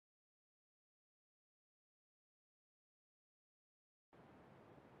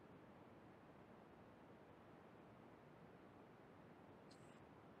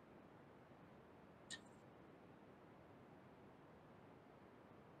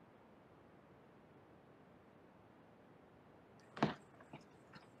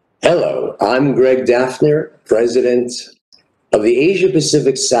Hello, I'm Gregg Daffner, President of the Asia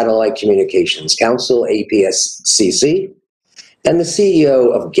Pacific Satellite Communications Council, APSCC, and the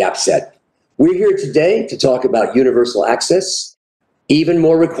CEO of GapSat. We're here today to talk about universal access, even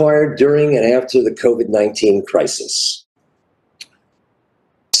more required during and after the COVID-19 crisis.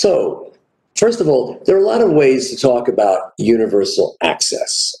 So, first of all, there are a lot of ways to talk about universal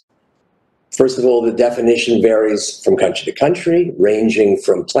access. First of all, the definition varies from country to country, ranging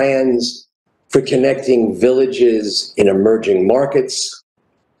from plans for connecting villages in emerging markets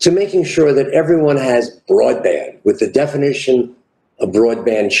to making sure that everyone has broadband, with the definition of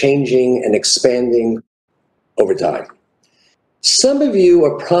broadband changing and expanding over time. Some of you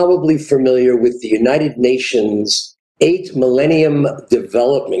are probably familiar with the United Nations 8 Millennium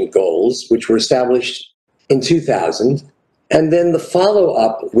Development Goals, which were established in 2000, and then the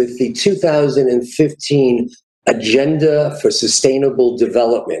follow-up with the 2015 Agenda for Sustainable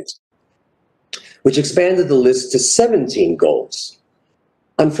Development, which expanded the list to 17 goals.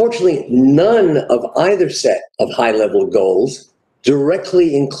 Unfortunately, none of either set of high-level goals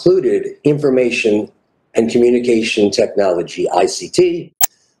directly included information and communication technology, ICT,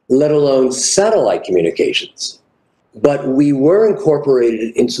 let alone satellite communications. But we were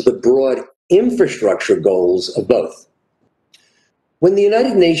incorporated into the broad infrastructure goals of both. When the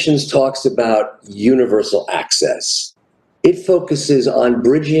United Nations talks about universal access, it focuses on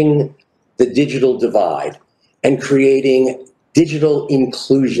bridging the digital divide and creating digital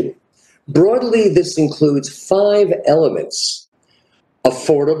inclusion. Broadly, this includes 5 elements: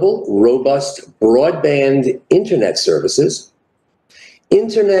 affordable, robust broadband internet services,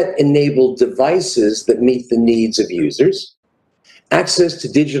 internet-enabled devices that meet the needs of users, access to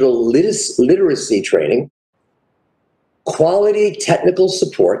digital literacy training, quality technical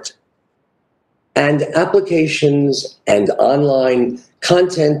support, and applications and online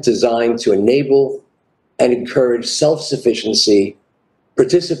content designed to enable and encourage self-sufficiency,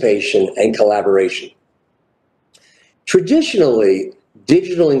 participation, and collaboration. Traditionally,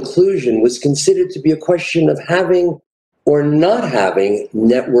 digital inclusion was considered to be a question of having or not having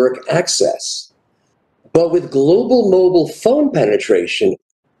network access. But with global mobile phone penetration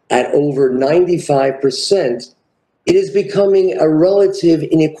at over 95%, it is becoming a relative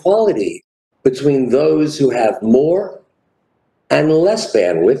inequality between those who have more and less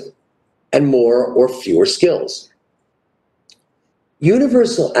bandwidth and more or fewer skills.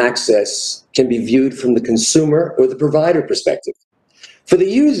 Universal access can be viewed from the consumer or the provider perspective. For the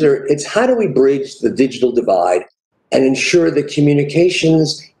user, it's how do we bridge the digital divide and ensure that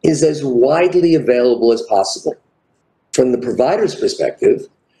communications is as widely available as possible. From the provider's perspective,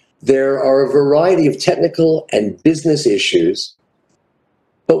 there are a variety of technical and business issues,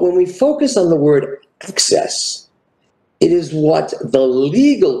 but when we focus on the word access, it is what the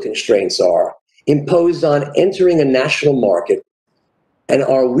legal constraints are imposed on entering a national market, and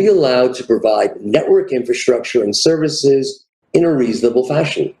are we allowed to provide network infrastructure and services in a reasonable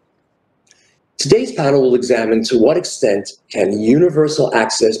fashion. Today's panel will examine to what extent can universal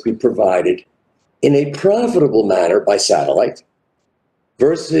access be provided in a profitable manner by satellite,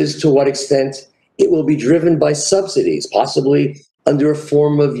 versus to what extent it will be driven by subsidies, possibly under a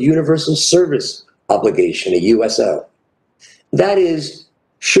form of universal service obligation, a USO. That is,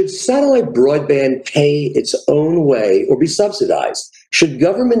 should satellite broadband pay its own way or be subsidized? Should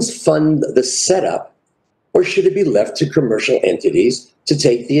governments fund the setup, or should it be left to commercial entities to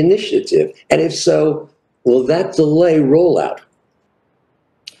take the initiative? And if so, will that delay rollout?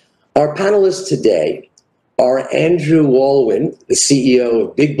 Our panelists today are Andrew Walwyn, the CEO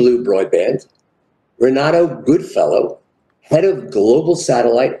of BigBlu Broadband, Renato Goodfellow, head of global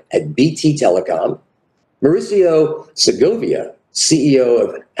satellite at BT Telecom, Mauricio Segovia, CEO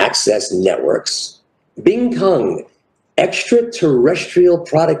of AXESS Networks, Bing Kung, extraterrestrial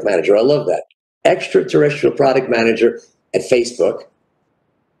product manager, I love that, extraterrestrial product manager at Facebook,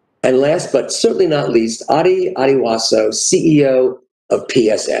 and last but certainly not least, Adiwoso, CEO of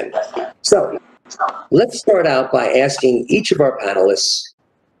PSN. So, let's start out by asking each of our panelists,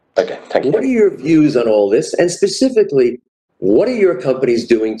 what are your views on all this? And specifically, what are your companies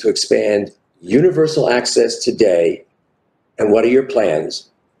doing to expand universal access today? And what are your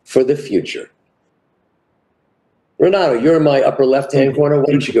plans for the future? Renato, you're in my upper left-hand corner.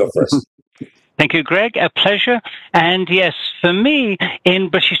 Why don't you go first? Thank you, Greg. A pleasure. And yes, for me, in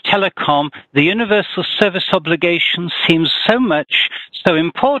British Telecom, the universal service obligation seems so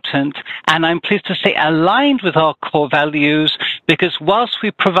important, and I'm pleased to say aligned with our core values, because whilst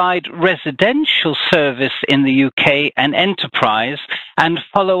we provide residential service in the UK and enterprise, and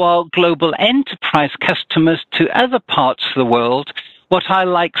follow our global enterprise customers to other parts of the world, what I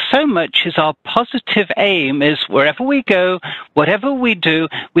like so much is our positive aim is wherever we go, whatever we do,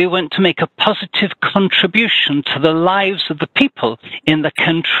 we want to make a positive contribution to the lives of the people in the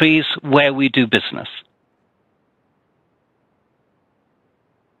countries where we do business.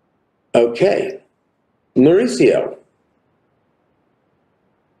 Okay. Mauricio.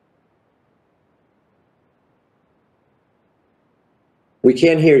 We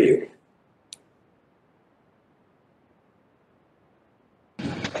can't hear you.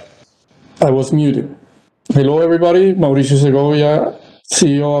 I was muted. Hello, everybody. Mauricio Segovia,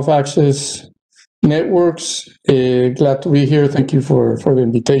 CEO of AXESS Networks. Glad to be here. Thank you for the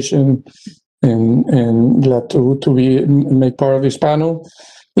invitation, and glad to make part of this panel.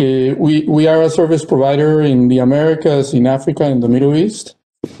 We are a service provider in the Americas, in Africa, and the Middle East,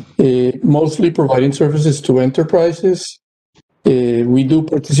 mostly providing services to enterprises. We do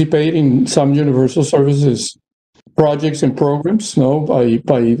participate in some universal services projects and programs, in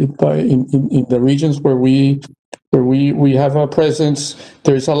the regions where we have a presence.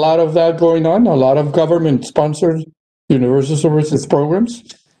 There's a lot of that going on, a lot of government-sponsored universal services programs.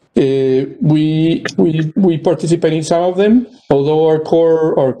 We participate in some of them, although our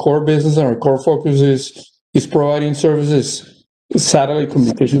core business and our core focus is providing services, satellite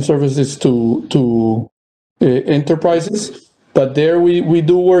communication services to enterprises. But there we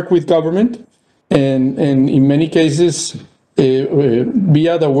do work with government. And in many cases,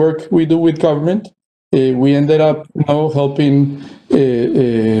 via the work we do with government, we ended up helping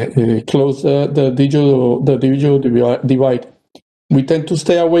close the digital divide. We tend to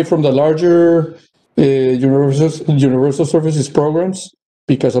stay away from the larger universal services programs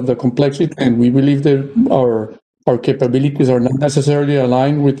because of the complexity, and we believe that our capabilities are not necessarily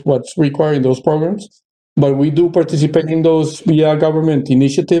aligned with what's required in those programs. But we do participate in those via government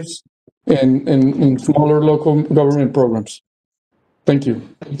initiatives and smaller local government programs. Thank you.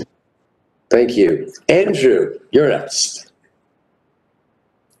 Thank you. Andrew, you're next.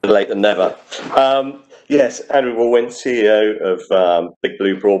 Later than never. Yes, Andrew Walwyn, CEO of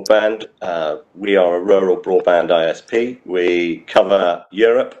BigBlu Broadband. We are a rural broadband ISP. We cover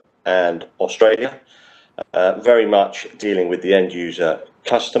Europe and Australia, very much dealing with the end user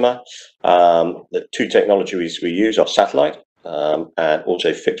customer. The two technologies we use are satellite and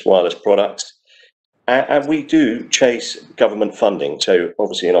also fixed wireless products. And we do chase government funding. So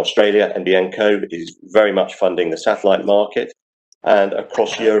obviously in Australia, NBNCO is very much funding the satellite market. And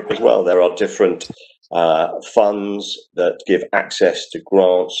across Europe as well, there are different funds that give access to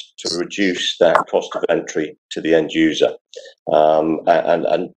grants to reduce that cost of entry to the end user.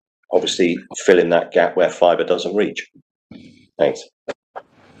 And obviously fill in that gap where fiber doesn't reach. Thanks.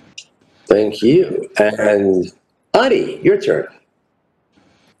 Thank you. And Adi, your turn.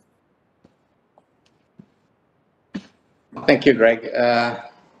 Thank you, Greg.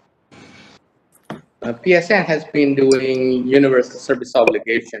 PSN has been doing universal service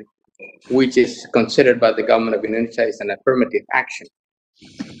obligation, which is considered by the government of Indonesia as an affirmative action.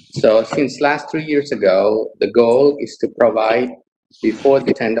 So since last 3 years ago, the goal is to provide before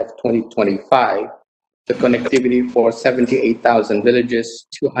the end of 2025 the connectivity for 78,000 villages,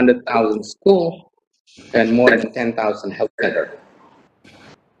 200,000 schools, and more than 10,000 health centers.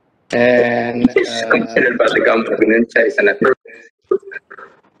 And this is considered by the government of Indonesia as an affirmative.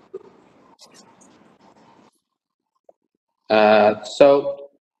 So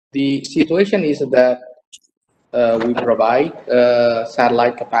the situation is that we provide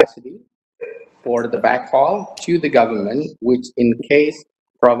satellite capacity for the backhaul to the government, which in case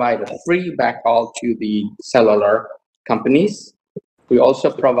provide a free backhaul to the cellular companies. We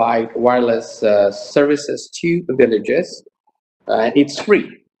also provide wireless services to the villages. It's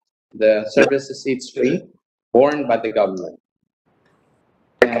free. The services, it's free, borne by the government.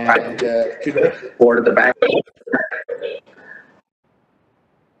 And for the backhaul.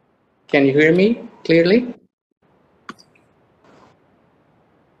 Can you hear me clearly?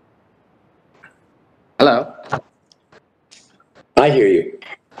 Hello? I hear you.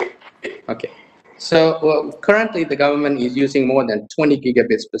 Okay. So currently the government is using more than 20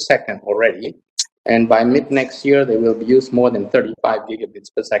 gigabits per second already. And by mid next year, they will use more than 35 gigabits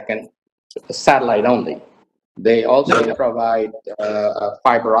per second satellite only. They also provide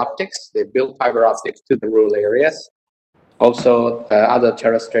fiber optics. They build fiber optics to the rural areas. Also other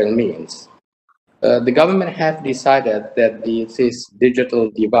terrestrial means. The government has decided that this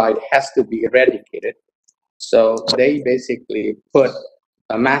digital divide has to be eradicated. So they basically put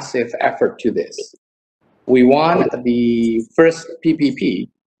a massive effort to this. We won the first PPP,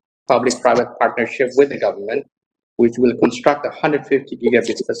 public-private partnership with the government, which will construct 150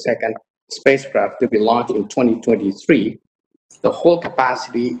 gigabits per second spacecraft to be launched in 2023. The whole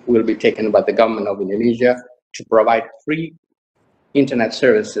capacity will be taken by the government of Indonesia to provide free internet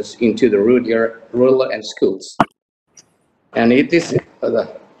services into the rural and schools. And it is,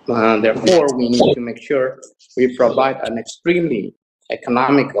 therefore, we need to make sure we provide an extremely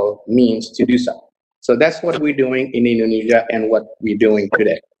economical means to do so. So that's what we're doing in Indonesia and what we're doing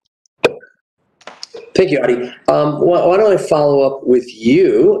today. Thank you, Adi. Why don't I follow up with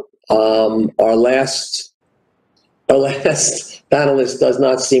you? Our last panelist does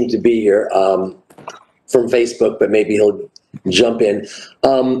not seem to be here from Facebook, but maybe he'll jump in.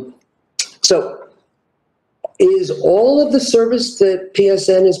 So is all of the service that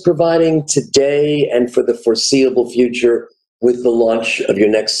PSN is providing today and for the foreseeable future with the launch of your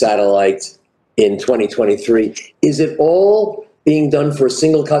next satellite in 2023, is it all being done for a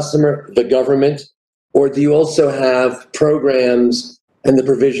single customer, the government, or do you also have programs and the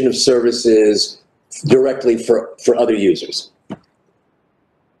provision of services directly for other users?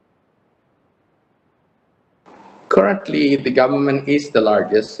 Currently, the government is the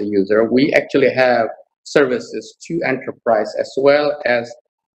largest user. We actually have services to enterprise as well as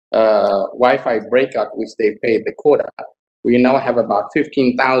Wi-Fi breakout, which they pay the quota. We now have about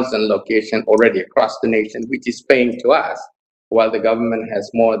 15,000 locations already across the nation, which is paying to us, while the government has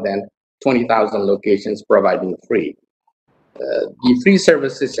more than 20,000 locations providing free. The free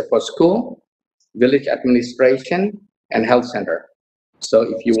services are for school, village administration, and health center. So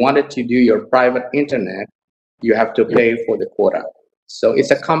if you wanted to do your private internet, you have to pay for the quota. So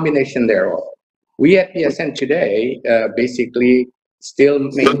it's a combination thereof. We at PSN today basically still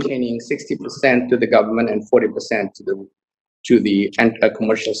maintaining 60% to the government and 40% to the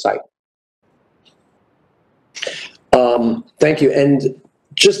commercial side. Thank you. And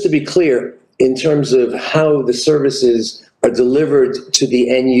just to be clear, in terms of how the services are delivered to the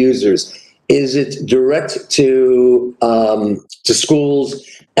end users, is it direct to schools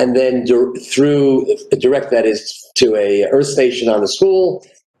and then through direct, that is, to a earth station on the school,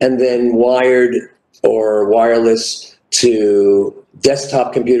 and then wired or wireless to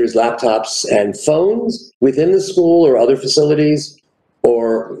desktop computers, laptops, and phones within the school or other facilities,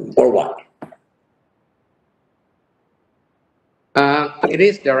 or what? It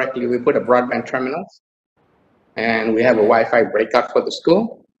is directly. We put a broadband terminals, and we have a Wi-Fi breakout for the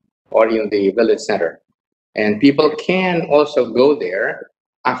school or in the village center. And people can also go there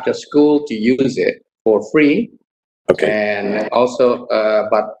after school to use it for free. Okay. And also,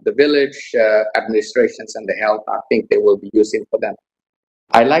 but the village administrations and the health, I think they will be using for them.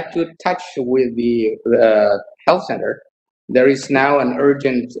 I like to touch with the health center. There is now an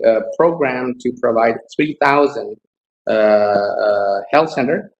urgent program to provide 3,000 health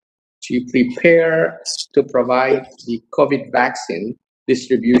center to prepare to provide the COVID vaccine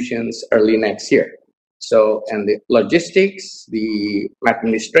distributions early next year. So, and the logistics, the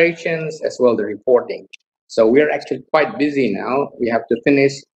administrations, as well the reporting. So we're actually quite busy now. We have to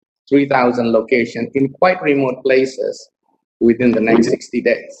finish 3,000 locations in quite remote places within the next 60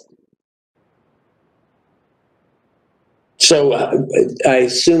 days. So I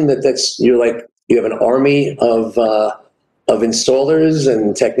assume that you have an army of installers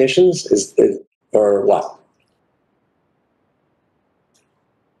and technicians, or what?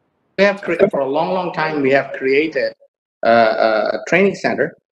 We have for a long time, we have created a training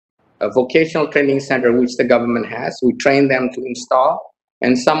center, a vocational training center, which the government has. We train them to install,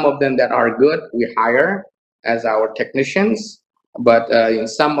 and some of them that are good, we hire as our technicians. But in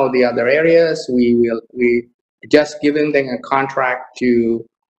some of the other areas, we just giving them a contract to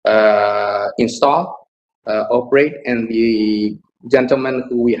install, operate, and the gentleman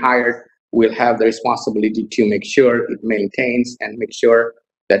who we hired will have the responsibility to make sure it maintains and make sure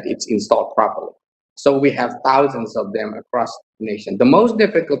that it's installed properly. So we have thousands of them across the nation. The most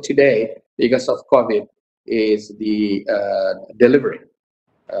difficult today, because of COVID, is the delivery.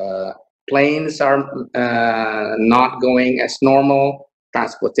 Planes are not going as normal.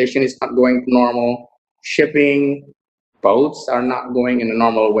 Transportation is not going normal. Shipping, boats are not going in a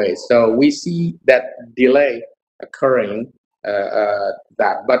normal way. So we see that delay occurring,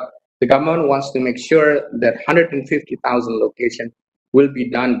 but the government wants to make sure that 150,000 locations will be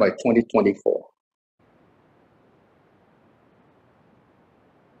done by 2024.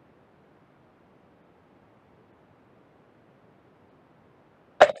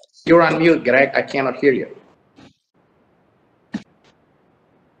 You're on mute, Greg. I cannot hear you.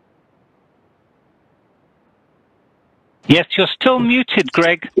 Yes, you're still muted,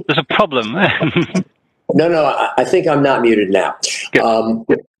 Greg. There's a problem. No, I think I'm not muted now.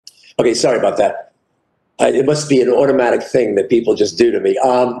 Okay, sorry about that. It must be an automatic thing that people just do to me.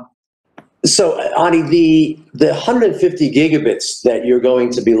 So, Adi, the 150 gigabits that you're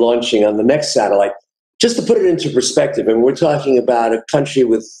going to be launching on the next satellite, just to put it into perspective, and we're talking about a country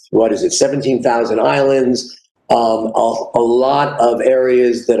with, 17,000 islands, a lot of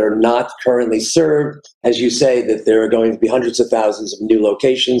areas that are not currently served. As you say, that there are going to be hundreds of thousands of new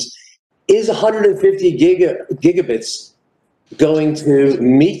locations. Is 150 gigabits going to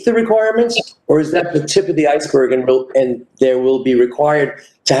meet the requirements, or is that the tip of the iceberg, and there will be required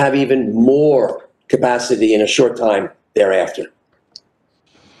to have even more capacity in a short time thereafter?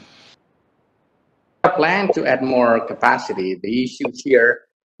 Plan to add more capacity. The issue here,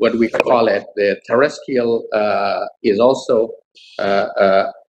 what we call it, the terrestrial is also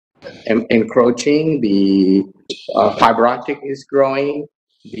encroaching. The fiber optic is growing.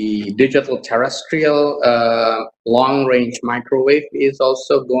 The digital terrestrial long-range microwave is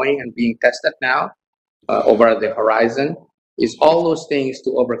also going and being tested now over the horizon. Is all those things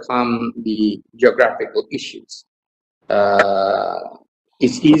to overcome the geographical issues.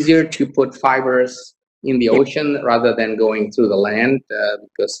 It's easier to put fibers in the ocean rather than going through the land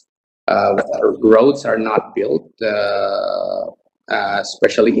because roads are not built,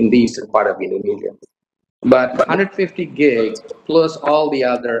 especially in the eastern part of Indonesia. But 150 gig plus all the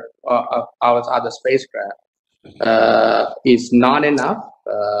other our other spacecraft is not enough.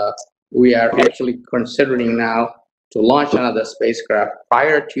 We are actually considering now to launch another spacecraft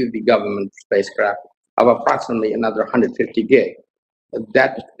prior to the government spacecraft of approximately another 150 gig.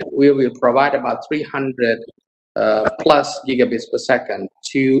 That we will provide about 300 plus gigabits per second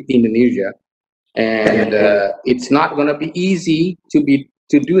to Indonesia, and it's not going to be easy to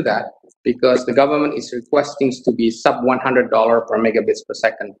do that because the government is requesting to be sub $100 per megabits per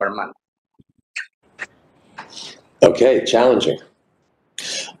second per month. Okay, challenging.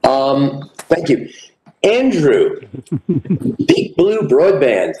 Thank you. Andrew, BigBlu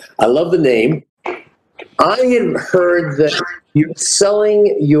Broadband. I love the name. I had heard that you're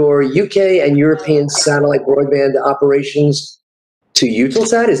selling your UK and European satellite broadband operations to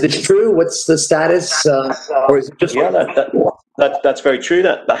Eutelsat. Is this true? What's the status? Or is it just that's very true.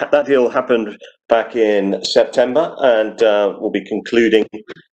 That deal happened back in September, and will be concluding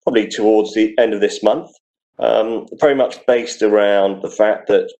probably towards the end of this month. Very much based around the fact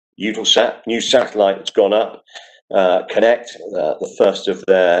that Eutelsat, new satellite that's gone up, Connect, the first of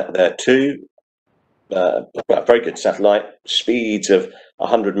their two. A very good satellite, speeds of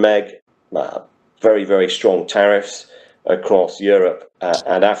 100 meg, very, very strong tariffs across Europe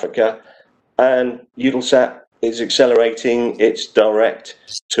and Africa. And Eutelsat is accelerating its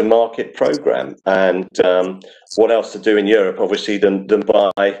direct-to-market program. And what else to do in Europe, obviously, than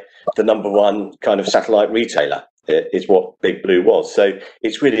buy the #1 kind of satellite retailer, is what BigBlu was. So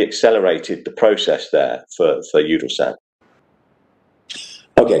it's really accelerated the process there for Eutelsat.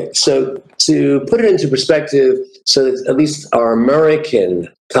 Okay, so to put it into perspective, so that at least our American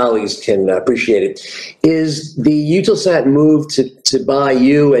colleagues can appreciate it, is the Eutelsat move to buy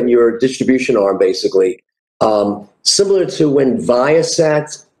you and your distribution arm, basically, similar to when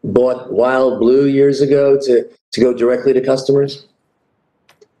Viasat bought WildBlue years ago to go directly to customers?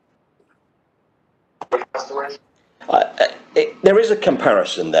 There is a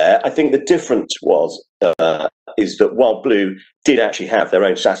comparison there. I think the difference is that WildBlue did actually have their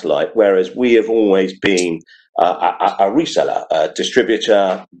own satellite, whereas we have always been a reseller, a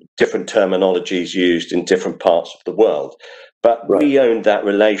distributor, different terminologies used in different parts of the world. But right. We owned that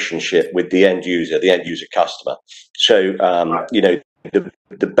relationship with the end user customer. So, you know,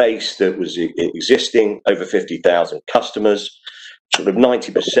 the base that was existing, over 50,000 customers, sort of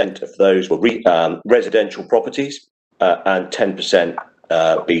 90% of those were residential properties and 10%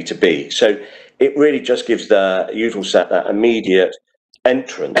 B2B. So it really just gives the Eutelsat that immediate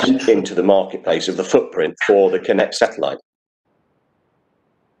entrance into the marketplace of the footprint for the Connect satellite.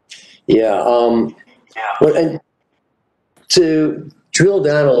 Yeah, well, and to drill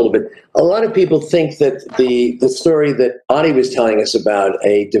down a little bit, a lot of people think that the story that Adi was telling us about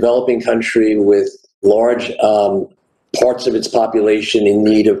a developing country with large parts of its population in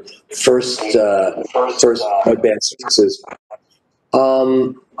need of first broadband services.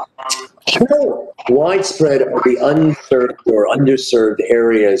 How widespread are the unserved or underserved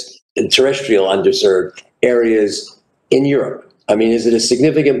areas, terrestrial underserved areas in Europe? I mean, is it a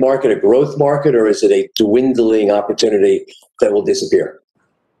significant market, a growth market, or is it a dwindling opportunity that will disappear?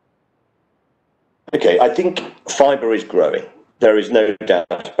 Okay, I think fiber is growing. There is no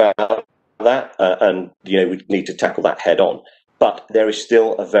doubt about that, and you know, we need to tackle that head on. But there is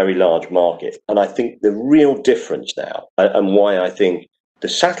still a very large market, and I think the real difference now, and why I think the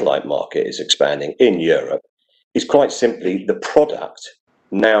satellite market is expanding in Europe, is quite simply the product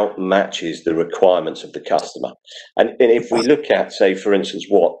now matches the requirements of the customer. And if we look at, say, for instance,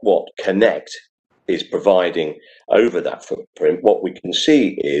 what Connect is providing over that footprint, what we can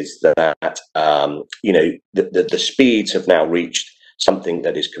see is that the speeds have now reached something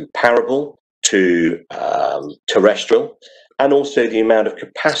that is comparable to terrestrial, and also the amount of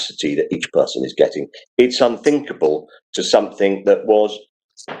capacity that each person is getting. It's unthinkable to something that was,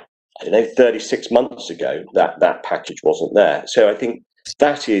 36 months ago, that package wasn't there. So I think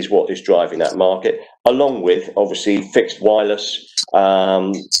that is what is driving that market, along with obviously fixed wireless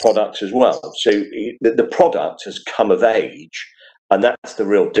products as well. So the product has come of age, and that's the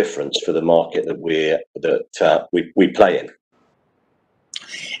real difference for the market that we play in.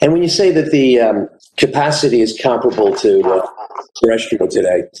 And when you say that the capacity is comparable to terrestrial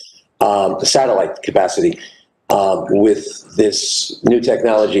today, the satellite capacity with this new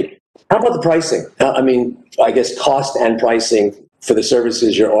technology, how about the pricing? I mean, I guess cost and pricing for the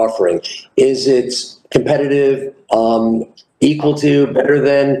services you're offering. Is it competitive, equal to, better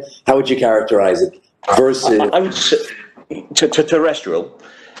than? How would you characterize it versus? I would say to terrestrial.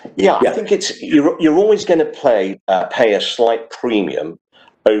 Yeah, I think you're always going to pay a slight premium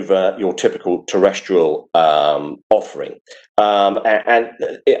over your typical terrestrial offering. And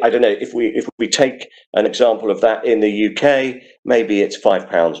I don't know, if we take an example of that in the UK, maybe it's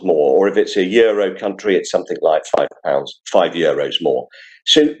 £5 more, or if it's a Euro country, it's something like €5 more.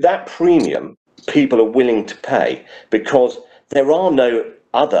 So that premium people are willing to pay because there are no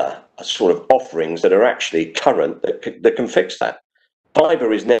other sort of offerings that are actually current that can fix that.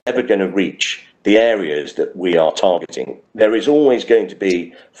 Fibre is never going to reach the areas that we are targeting. There is always going to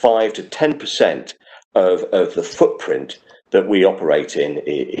be 5 to 10% of the footprint that we operate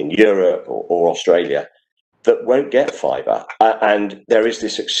in Europe or Australia that won't get fibre. And there is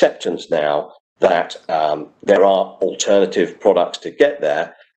this acceptance now that there are alternative products to get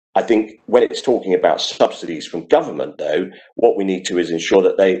there. I think when it's talking about subsidies from government, though, what we need to is ensure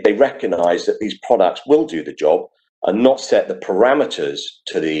that they recognise that these products will do the job, and not set the parameters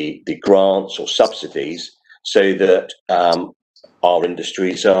to the grants or subsidies so that our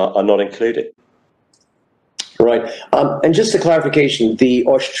industries are not included. Right. And just a clarification, the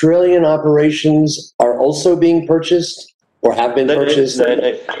Australian operations are also being purchased or have been purchased? No.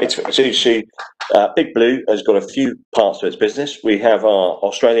 BigBlu has got a few parts to its business. We have our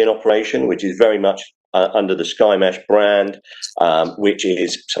Australian operation, which is very much under the SkyMesh brand, which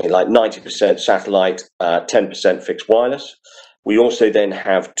is something like 90% satellite, 10% fixed wireless. We also then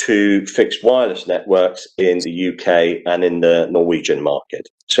have 2 fixed wireless networks in the UK and in the Norwegian market.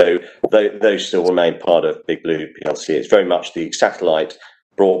 So those still remain part of BigBlu PLC. It's very much the satellite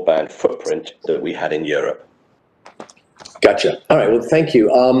broadband footprint that we had in Europe. Gotcha. All right. Well, thank you.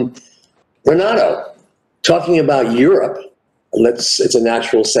 Renato, talking about Europe, it's a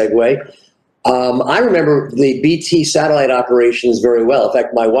natural segue. I remember the BT satellite operations very well. In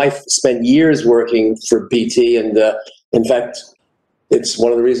fact, my wife spent years working for BT, and in fact, it's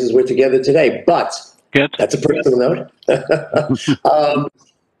one of the reasons we're together today. But that's a personal note.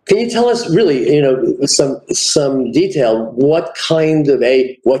 Can you tell us, really, some detail, what kind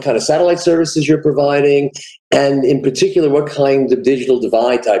of satellite services you're providing, and in particular, what kind of digital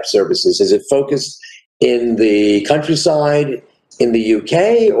divide type services? Is it focused in the countryside, in the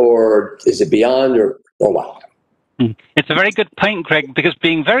UK, or is it beyond, or what? It's a very good point, Greg, because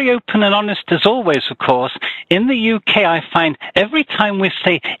being very open and honest as always, of course, in the UK, I find every time we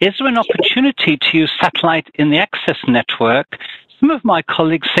say, is there an opportunity to use satellite in the AXESS network? Some of my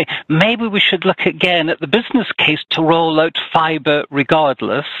colleagues say, maybe we should look again at the business case to roll out fibre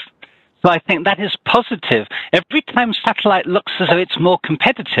regardless. So I think that is positive. Every time satellite looks as though it's more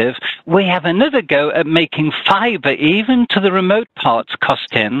competitive, we have another go at making fibre, even to the remote parts,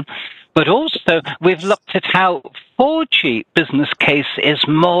 cost in. But also, we've looked at how 4G business case is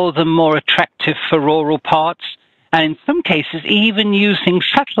more attractive for rural parts, and in some cases, even using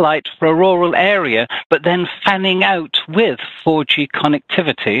satellite for a rural area, but then fanning out with 4G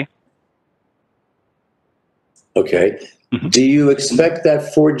connectivity. Okay. Do you expect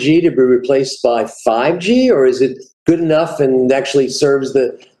that 4G to be replaced by 5G, or is it good enough and actually serves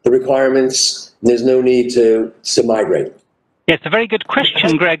the requirements? There's no need to migrate? Yeah, it's a very good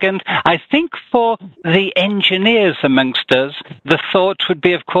question, Greg, and I think for the engineers amongst us, the thought would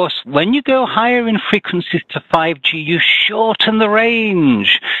be, of course, when you go higher in frequencies to 5G, you shorten the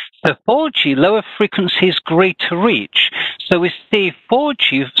range. So 4G, lower frequencies, greater reach. So we see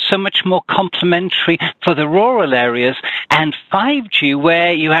 4G so much more complementary for the rural areas, and 5G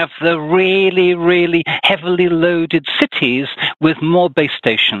where you have the really, really heavily loaded cities with more base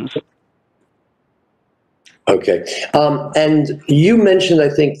stations. Okay. And you mentioned, I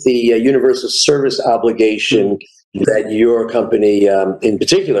think, the universal service obligation that your company in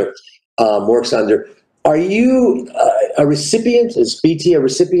particular works under. Are you a recipient, is BT a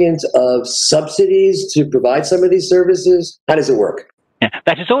recipient of subsidies to provide some of these services? How does it work? Yeah,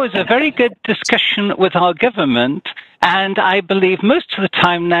 that is always a very good discussion with our government, and I believe most of the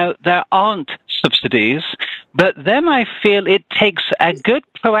time now there aren't subsidies, but then I feel it takes a good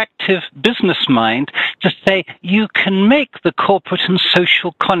proactive business mind to say you can make the corporate and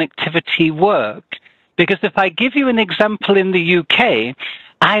social connectivity work. Because if I give you an example in the UK,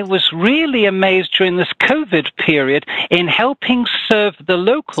 I was really amazed during this COVID period in helping serve the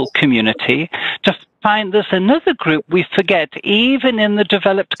local community to find there's another group we forget, even in the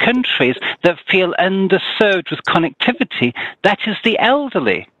developed countries, that feel underserved with connectivity. That is the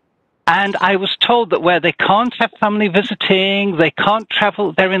elderly. And I was told that where they can't have family visiting, they can't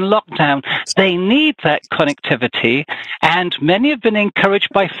travel, they're in lockdown, they need that connectivity. And many have been encouraged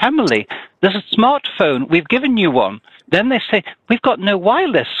by family. There's a smartphone, we've given you one. Then they say, we've got no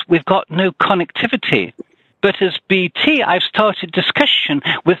wireless, we've got no connectivity. But as BT, I've started discussion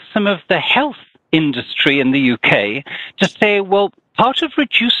with some of the health industry in the UK to say, well, part of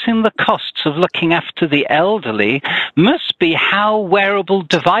reducing the costs of looking after the elderly must be how wearable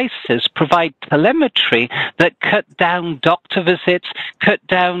devices provide telemetry that cut down doctor visits, cut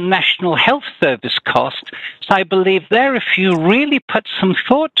down National Health Service costs. So I believe there, if you really put some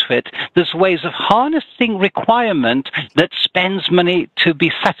thought to it, there's ways of harnessing requirement that spends money to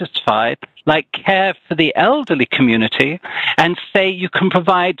be satisfied, like care for the elderly community, and say you can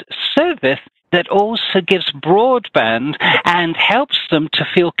provide service that also gives broadband and helps them to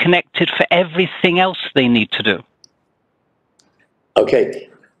feel connected for everything else they need to do. Okay,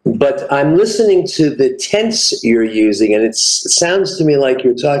 but I'm listening to the tense you're using, and it sounds to me like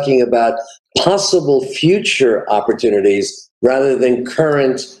you're talking about possible future opportunities rather than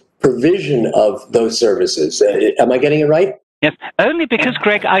current provision of those services. Am I getting it right? Yes, only because,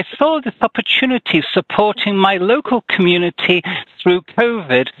 Greg, I saw this opportunity supporting my local community through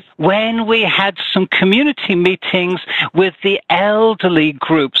COVID when we had some community meetings with the elderly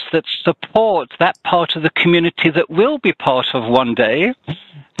groups that support that part of the community that will be part of one day.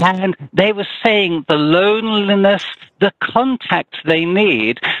 And they were saying the loneliness, the contact they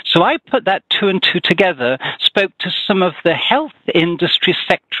need. So I put that two and two together, spoke to some of the health industry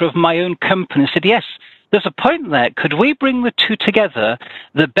sector of my own company, said, yes, there's a point there. Could we bring the two together,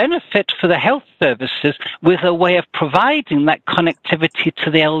 the benefit for the health services with a way of providing that connectivity to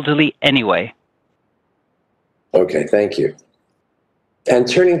the elderly anyway? Okay, thank you. And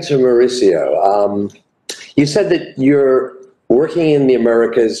turning to Mauricio, you said that you're working in the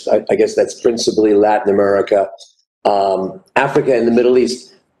Americas. I guess that's principally Latin America, Africa, and the Middle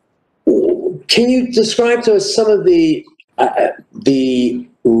East. Can you describe to us some of the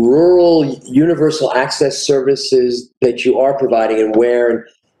rural universal access services that you are providing, and where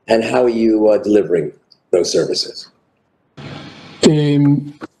and how are you delivering those services? I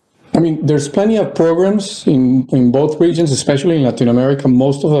mean, there's plenty of programs in both regions, especially in Latin America.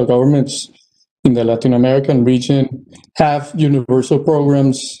 Most of the governments in the Latin American region have universal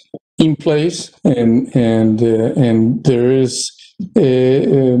programs in place, and there is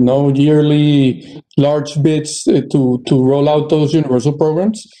no yearly large bids to roll out those universal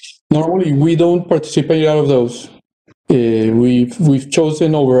programs. Normally, we don't participate out of those. We've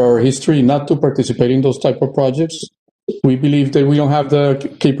chosen over our history not to participate in those type of projects. We believe that we don't have the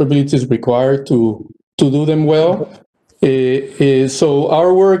capabilities required to do them well. So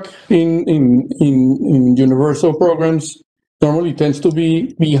our work in universal programs normally tends to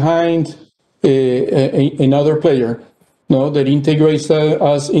be behind another player, that integrates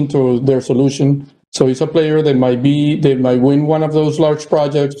us into their solution. So it's a player that might win one of those large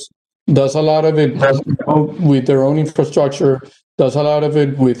projects, does a lot of it with their own infrastructure, does a lot of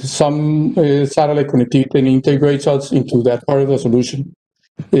it with some satellite connectivity, and integrates us into that part of the solution.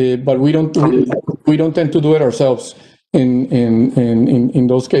 But we don't tend to do it ourselves in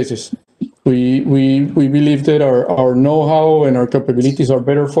those cases. We believe that our know-how and our capabilities are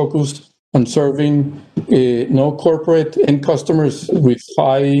better focused on serving corporate end customers with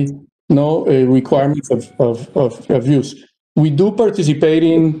high requirements of use. We do participate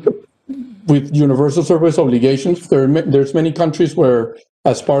with universal service obligations. There's many countries where,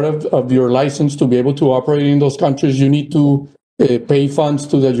 as part of your license to be able to operate in those countries, you need to pay funds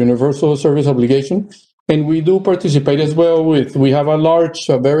to the universal service obligation. And we do participate as well we have a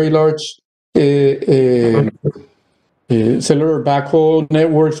very large cellular backhaul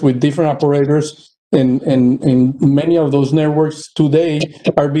networks with different operators, and many of those networks today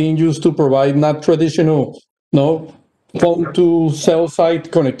are being used to provide not traditional no phone to cell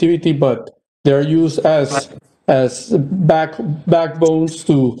site connectivity, but they're used as backbones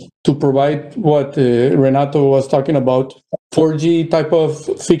to provide what Renato was talking about, 4G type of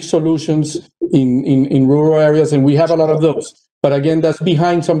fixed solutions in rural areas, and we have a lot of those. But again, that's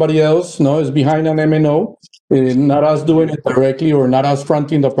behind somebody else. No, it's behind an MNO, not us doing it directly or not us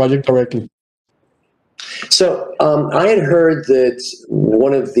fronting the project directly. So I had heard that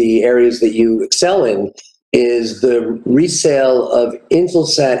one of the areas that you excel in is the resale of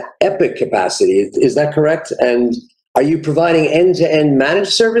Intelsat Epic capacity. Is that correct? And are you providing end-to-end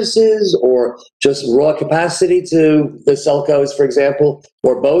managed services or just raw capacity to the Selcos, for example,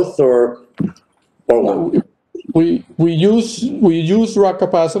 or both, or one? We use raw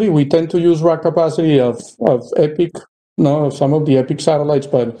capacity. We tend to use raw capacity of Epic, no, of some of the Epic satellites,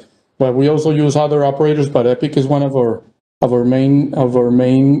 but we also use other operators. But Epic is one of our main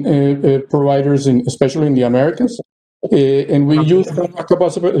providers, especially in the Americas, and we use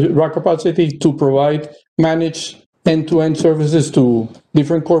raw capacity to provide managed end-to-end services to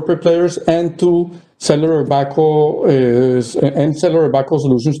different corporate players and to cellular backhaul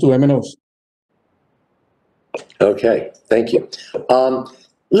solutions to MNOs. Okay, thank you.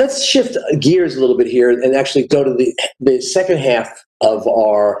 Let's shift gears a little bit here and actually go to the second half of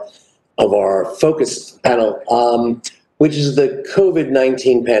our focus panel, which is the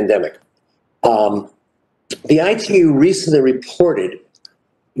COVID-19 pandemic. The ITU recently reported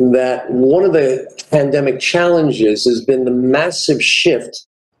that one of the pandemic challenges has been the massive shift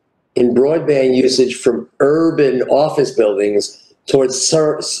in broadband usage from urban office buildings towards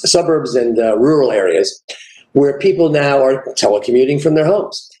suburbs and rural areas, where people now are telecommuting from their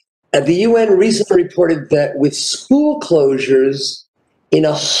homes. The UN recently reported that with school closures in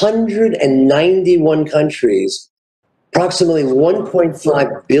 191 countries, approximately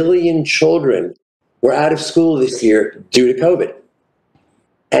 1.5 billion children were out of school this year due to COVID.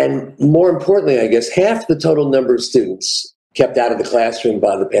 And more importantly, I guess, half the total number of students kept out of the classroom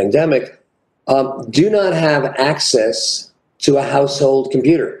by the pandemic do not have access to a household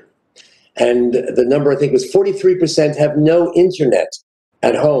computer. And the number, I think, was 43% have no internet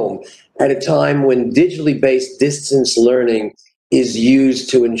at home at a time when digitally based distance learning is used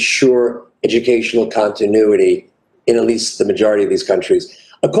to ensure educational continuity in at least the majority of these countries.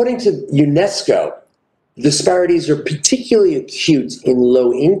 According to UNESCO, disparities are particularly acute in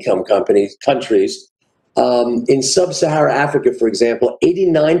low-income countries. In sub-Saharan Africa, for example,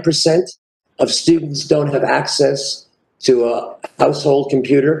 89% of students don't have access to a household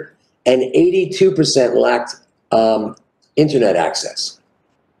computer, and 82% lacked internet access.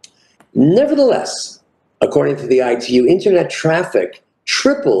 Nevertheless, according to the ITU, internet traffic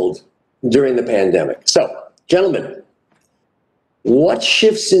tripled during the pandemic. So, gentlemen, what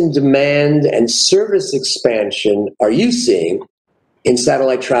shifts in demand and service expansion are you seeing in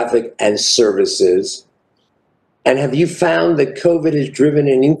satellite traffic and services? And have you found that COVID has driven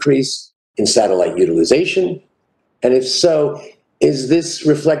an increase in satellite utilization? And if so, is this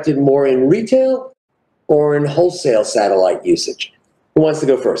reflected more in retail or in wholesale satellite usage? Who wants to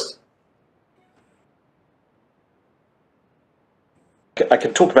go first? I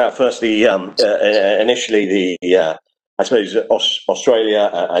can talk about firstly, initially I suppose Australia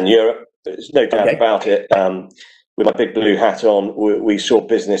and Europe. There's no doubt about it. With my BigBlu hat on, we saw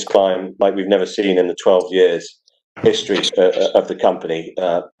business climb like we've never seen in the 12 years history of the company.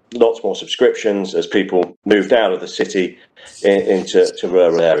 Lots more subscriptions as people moved out of the city into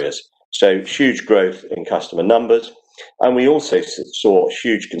rural areas. So huge growth in customer numbers. And we also saw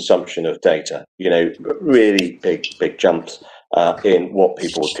huge consumption of data, you know, really big jumps in what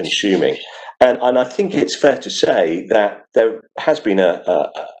people were consuming. And I think it's fair to say that there has been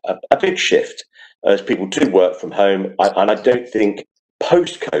a big shift as people do work from home. And I don't think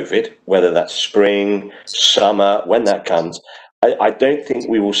post-COVID, whether that's spring, summer, when that comes, I don't think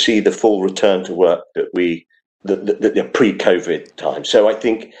we will see the full return to work that the pre-COVID time. So I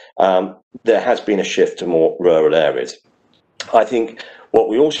think there has been a shift to more rural areas. I think what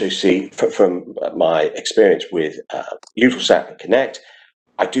we also see from my experience with Eutelsat and Connect,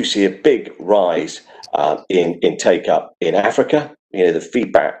 I do see a big rise in take-up in Africa. You know, the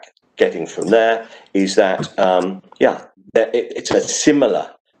feedback getting from there is that, it's a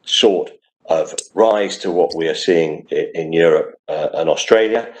similar sort of rise to what we are seeing in Europe and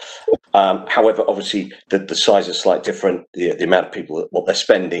Australia. However, obviously, the size is slightly different. The amount of people, what they're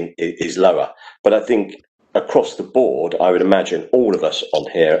spending is lower. But I think across the board, I would imagine all of us on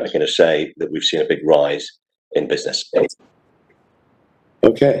here are going to say that we've seen a big rise in business.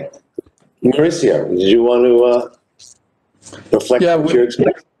 Okay. Mauricio, did you want to reflect on your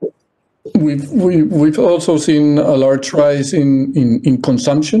experience? we've also seen a large rise in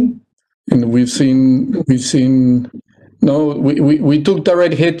consumption, and we took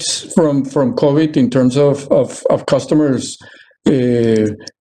direct hits from COVID in terms of customers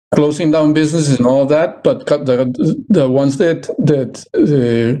closing down businesses and all that, but the ones that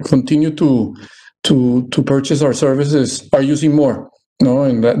continue to purchase our services are using more. No,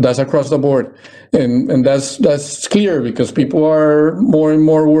 and that's across the board, and that's clear because people are more and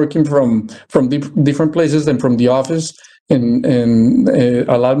more working from different places than from the office, and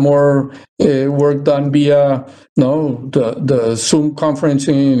a lot more work done via the Zoom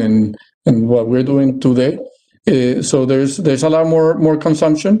conferencing and what we're doing today. So there's a lot more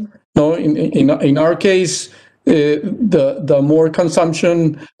consumption. No, in our case, the more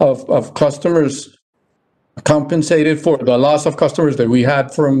consumption of customers compensated for the loss of customers that we had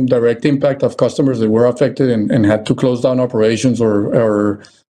from direct impact of customers that were affected and had to close down operations or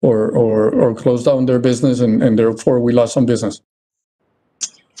close down their business, and therefore we lost some business.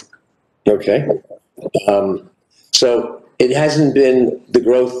 Okay. So it hasn't been the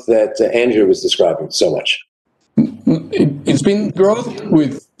growth that Andrew was describing so much. It's been growth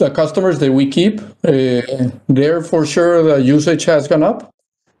with the customers that we keep. There, for sure, the usage has gone up.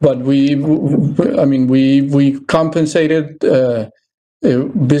 But we compensated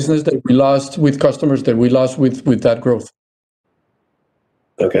business that we lost with customers that we lost with that growth.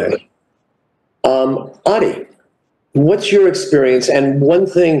 Okay. Adi, what's your experience? And one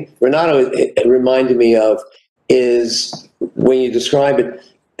thing Renato reminded me of is when you describe it,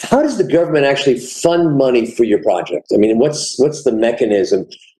 how does the government actually fund money for your project? I mean, what's the mechanism?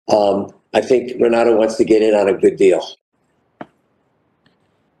 I think Renato wants to get in on a good deal.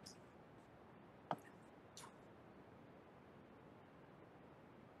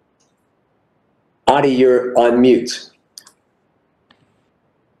 Adi, you're on mute.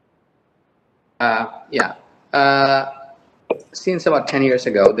 Since about 10 years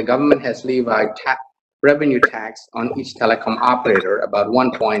ago, the government has levied revenue tax on each telecom operator, about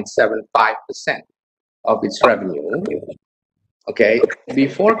 1.75% of its revenue. Okay,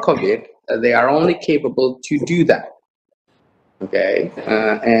 before COVID, they are only capable to do that. Okay,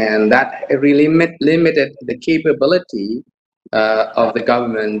 and that really limited the capability of the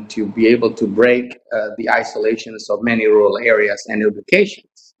government to be able to break the isolations of many rural areas and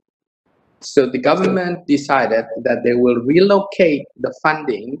educations. So the government decided that they will relocate the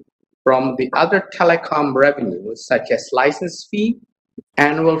funding from the other telecom revenues, such as license fee,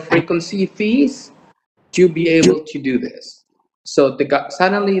 annual frequency fees, to be able to do this. So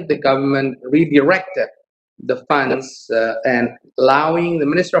suddenly the government redirected the funds and allowing the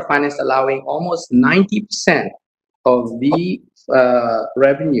Minister of Finance almost 90% of the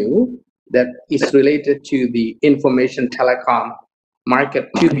revenue that is related to the information telecom market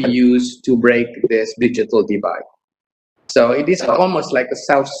to be used to break this digital divide. So it is almost like a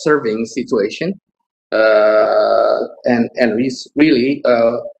self-serving situation, and we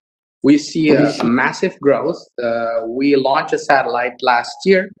see a massive growth. We launched a satellite last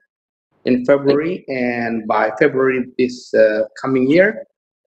year in February, and by February this coming year,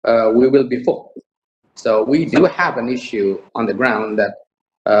 we will be full. So we do have an issue on the ground that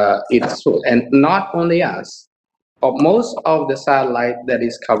it's full, and not only us, but most of the satellite that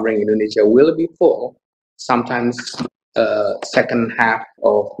is covering Indonesia will be full sometimes second half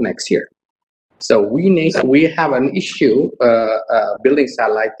of next year. So we have an issue. Building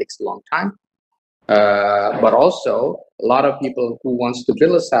satellite takes a long time, but also a lot of people who wants to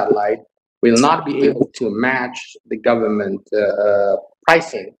build a satellite will not be able to match the government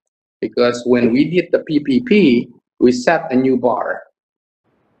pricing, because when we did the PPP, we set a new bar.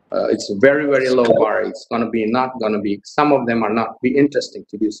 It's a very, very low bar. It's going to be some of them are not be interesting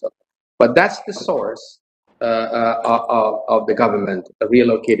to do so. But that's the source of the government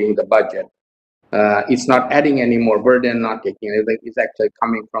relocating the budget. It's not adding any more burden, not taking anything. It's actually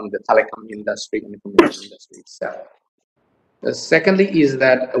coming from the telecom industry and information industry itself. Secondly is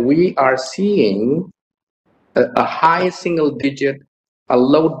that we are seeing a high single-digit, a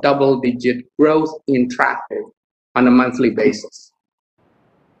low double-digit growth in traffic on a monthly basis.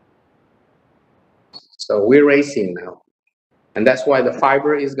 So we're racing now, and that's why the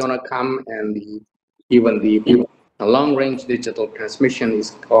fiber is going to come, and even the long-range digital transmission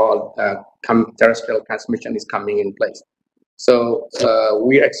is called terrestrial transmission is coming in place. So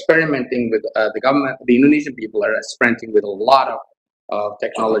we're experimenting with the government. The Indonesian people are experimenting with a lot of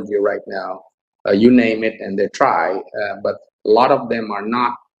technology right now. You name it, and they try, but a lot of them are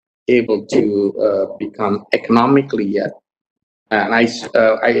not able to become economically yet. And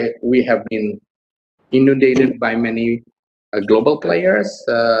we have been inundated by many global players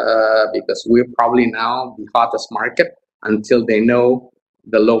because we're probably now the hottest market. Until they know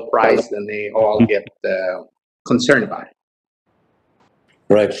the low price, then they all get concerned about it.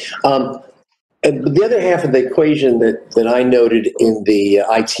 Right. And the other half of the equation that I noted in the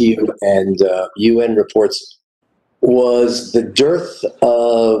ITU and UN reports was the dearth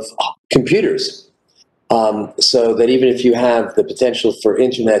of computers. So that even if you have the potential for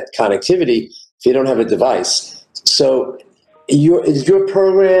internet connectivity, if you don't have a device. So is your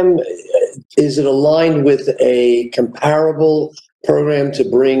program, is it aligned with a comparable program to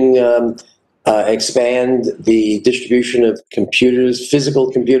bring, expand the distribution of computers, physical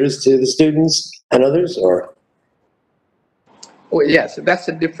computers to the students and others, or? Well, yes, that's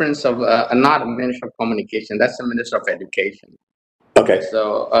the difference of not a Minister of Communication, that's the Minister of Education. Okay.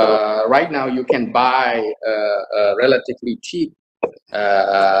 So right now you can buy a relatively cheap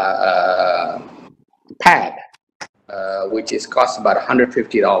pad, which is cost about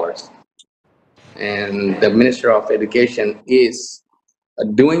 $150. And the Minister of Education is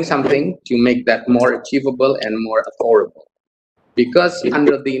doing something to make that more achievable and more affordable. Because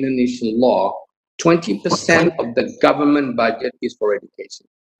under the Indonesian law, 20% of the government budget is for education.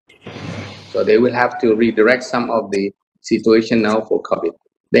 So they will have to redirect some of the situation now for COVID.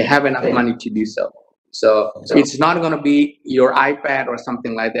 They have enough money to do so. So it's not going to be your iPad or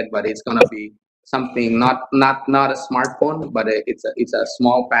something like that, but it's going to be something not a smartphone, but it's a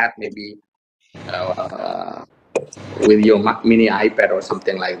small pad, maybe with your mini iPad or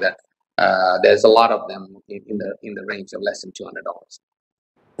something like that. There's a lot of them in the range of less than $200.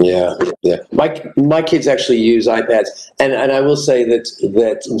 Yeah, yeah. My kids actually use iPads, and I will say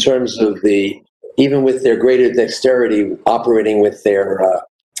that in terms of even with their greater dexterity operating with their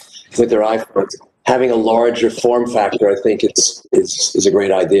iPhones, having a larger form factor, I think is a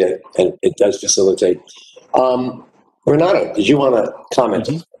great idea, and it does facilitate. Renato, did you want to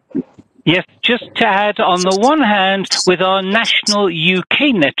comment? Yes, just to add, on the one hand, with our national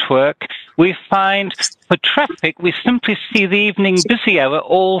UK network, we find for traffic, we simply see the evening busy hour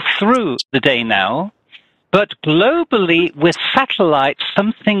all through the day now. But globally, with satellites,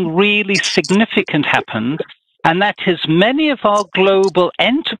 something really significant happened, and that is many of our global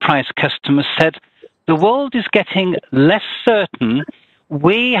enterprise customers said, the world is getting less certain.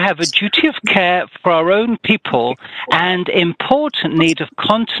 We have a duty of care for our own people and important need of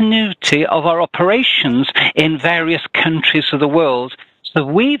continuity of our operations in various countries of the world. So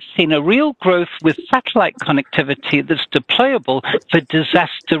we've seen a real growth with satellite connectivity that's deployable for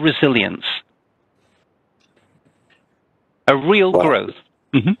disaster resilience. A real growth.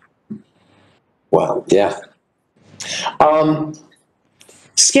 Mm-hmm. Wow, yeah.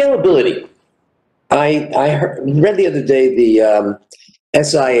 Scalability. I read the other day the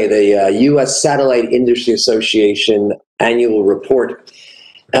SIA, the U.S. Satellite Industry Association annual report,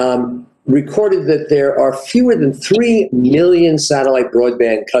 recorded that there are fewer than 3 million satellite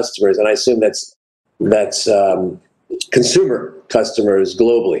broadband customers, and I assume that's consumer customers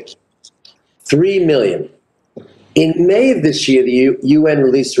globally. 3 million. In May of this year, the UN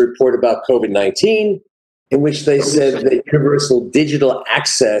released a report about COVID-19, in which they said that universal digital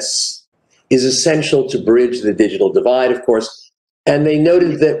access is essential to bridge the digital divide, of course. And they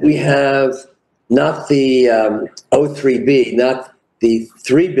noted that we have not the 03B, not the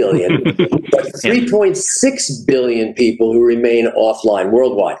 3 billion, but 3.6 billion people who remain offline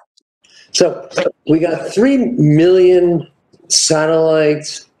worldwide. So we got 3 million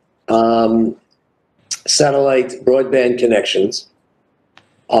satellite broadband connections,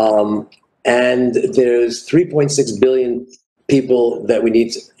 and there's 3.6 billion people that we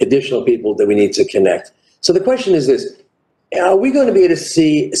need, additional people that we need to connect. So the question is this. Are we going to be able to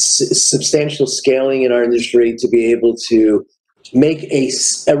see substantial scaling in our industry to be able to make a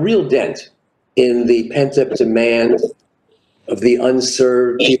real dent in the pent-up demand of the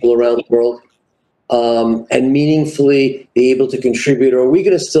unserved people around the world, and meaningfully be able to contribute? Or are we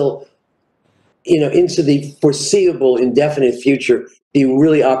going to still, into the foreseeable, indefinite future, be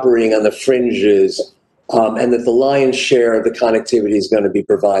really operating on the fringes, and that the lion's share of the connectivity is going to be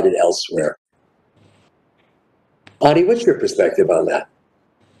provided elsewhere? Adi, what's your perspective on that?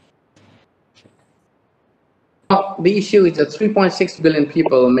 Well, the issue is that 3.6 billion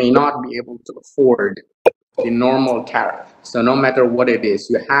people may not be able to afford the normal tariff. So no matter what it is,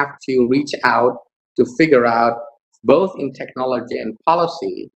 you have to reach out to figure out, both in technology and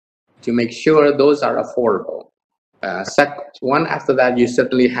policy, to make sure those are affordable. One after that, you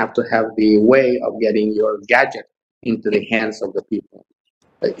certainly have to have the way of getting your gadget into the hands of the people.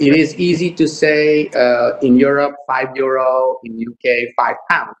 It is easy to say in Europe €5, in UK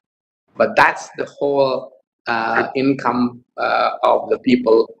 £5, but that's the whole income of the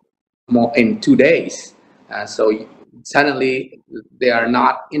people more in 2 days. So suddenly they are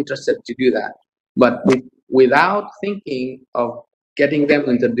not interested to do that. But without thinking of getting them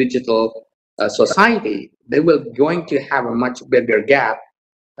into digital society, they will going to have a much bigger gap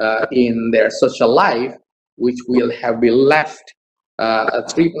in their social life, which will have been left.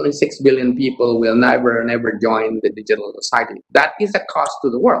 3.6 billion people will never join the digital society. That is a cost to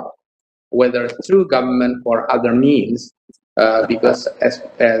the world, whether through government or other means, because as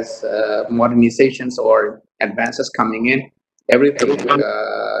modernizations or advances coming in, everything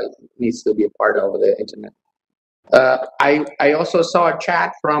needs to be a part of the internet. I also saw a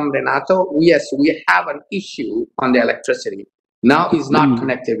chat from Renato. Yes, we have an issue on the electricity. Now it's not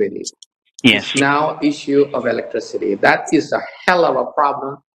connectivity. Yes. It's now issue of electricity. That is a hell of a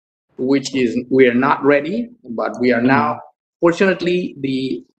problem, which is we are not ready, but we are now. Fortunately,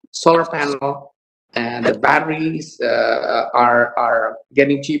 the solar panel and the batteries are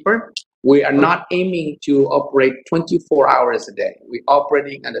getting cheaper. We are not aiming to operate 24 hours a day. We're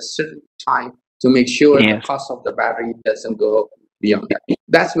operating at a certain time to make sure the cost of the battery doesn't go beyond that.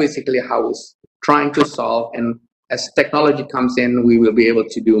 That's basically how it's trying to solve. And as technology comes in, we will be able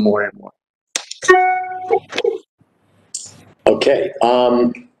to do more and more. Okay.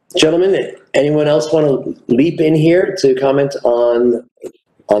 Gentlemen, anyone else want to leap in here to comment on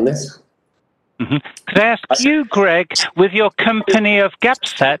this? Could I ask you, Gregg, with your company of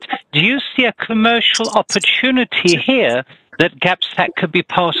GapSat, do you see a commercial opportunity here that GapSat could be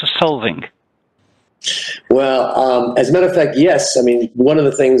part of solving? Well, as a matter of fact, yes. I mean, one of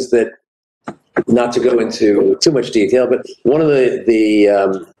the things that, not to go into too much detail, but one of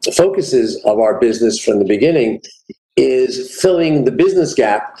the focuses of our business from the beginning is filling the business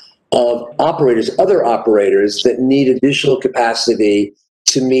gap of operators, other operators that need additional capacity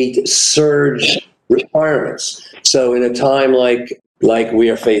to meet surge requirements. So in a time like we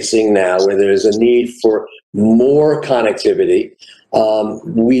are facing now, where there's a need for more connectivity,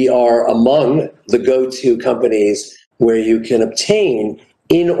 we are among the go-to companies where you can obtain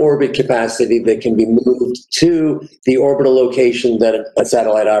in-orbit capacity that can be moved to the orbital location that a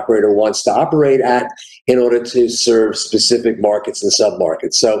satellite operator wants to operate at in order to serve specific markets and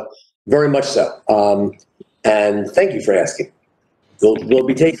sub-markets. So very much so. And thank you for asking. We'll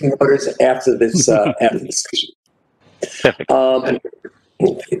be taking orders after this after the discussion.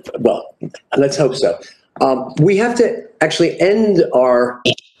 Well, let's hope so. We have to actually end our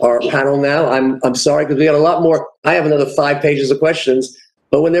panel now. I'm sorry, because we got a lot more. I have another 5 pages of questions,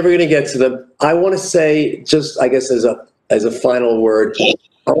 but we're never going to get to them. I want to say, just I guess as a final word,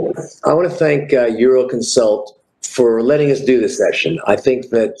 I want to thank Euroconsult for letting us do this session. I think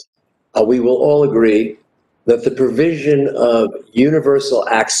that we will all agree that the provision of universal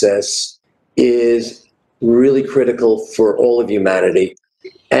access is really critical for all of humanity.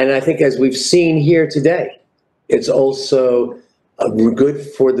 And I think, as we've seen here today, it's also good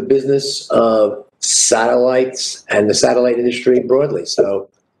for the business of satellites and the satellite industry broadly. So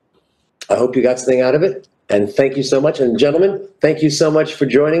I hope you got something out of it. And thank you so much. And gentlemen, thank you so much for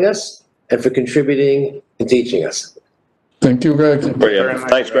joining us and for contributing and teaching us. Thank you, Gregg. Brilliant.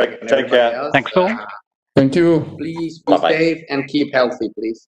 Thanks, Gregg. Take care. Thanks all. Thank you. Please be safe and keep healthy,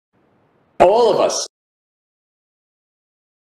 please. All of us.